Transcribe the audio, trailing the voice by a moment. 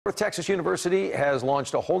North Texas University has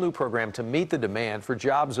launched a whole new program to meet the demand for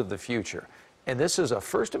jobs of the future. And this is a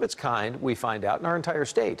first of its kind, we find out, in our entire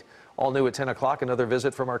state. All new at 10 o'clock, another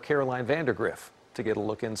visit from our Caroline Vandergriff to get a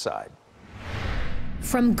look inside.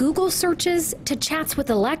 From Google searches to chats with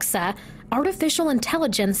Alexa, artificial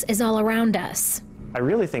intelligence is all around us. I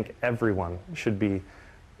really think everyone should be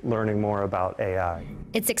learning more about AI.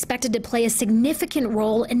 It's expected to play a significant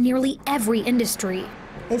role in nearly every industry.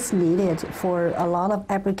 It's needed for a lot of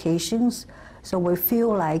applications, so we feel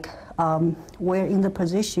like we're in the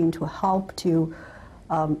position to help to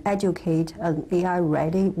educate an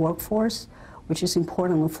AI-ready workforce, which is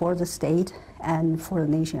important for the state and for the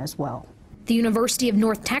nation as well. The University of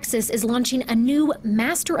North Texas is launching a new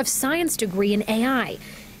Master of Science degree in AI.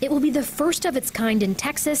 It will be the first of its kind in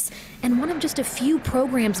Texas and one of just a few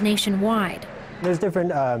programs nationwide. There's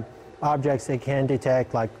different objects it can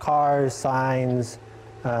detect, like cars, signs,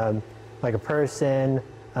 like a person,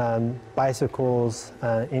 bicycles,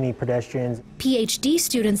 any pedestrians. PhD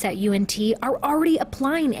students at UNT are already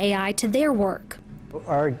applying AI to their work.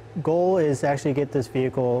 Our goal is to actually get this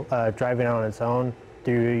vehicle driving on its own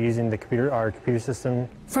through using our computer system.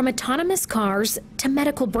 From autonomous cars to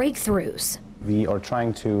medical breakthroughs. We are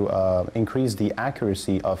trying to increase the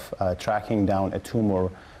accuracy of tracking down a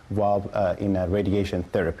tumor while in radiation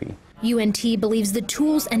therapy. UNT believes the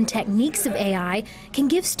tools and techniques of AI can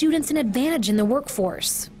give students an advantage in the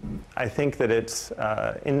workforce. I think that it's,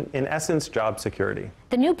 in essence, job security.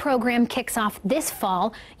 The new program kicks off this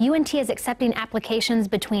fall. UNT is accepting applications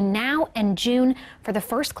between now and June for the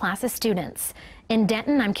first class of students. In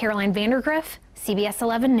Denton, I'm Caroline Vandergriff, CBS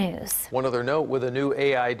 11 News. One other note, with a new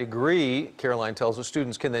AI degree, Caroline tells us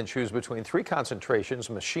students can then choose between 3 concentrations: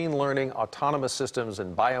 machine learning, autonomous systems,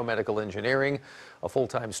 and biomedical engineering. A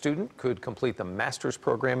full-time student could complete the master's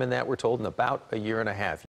program in that, we're told, in about a year and a half.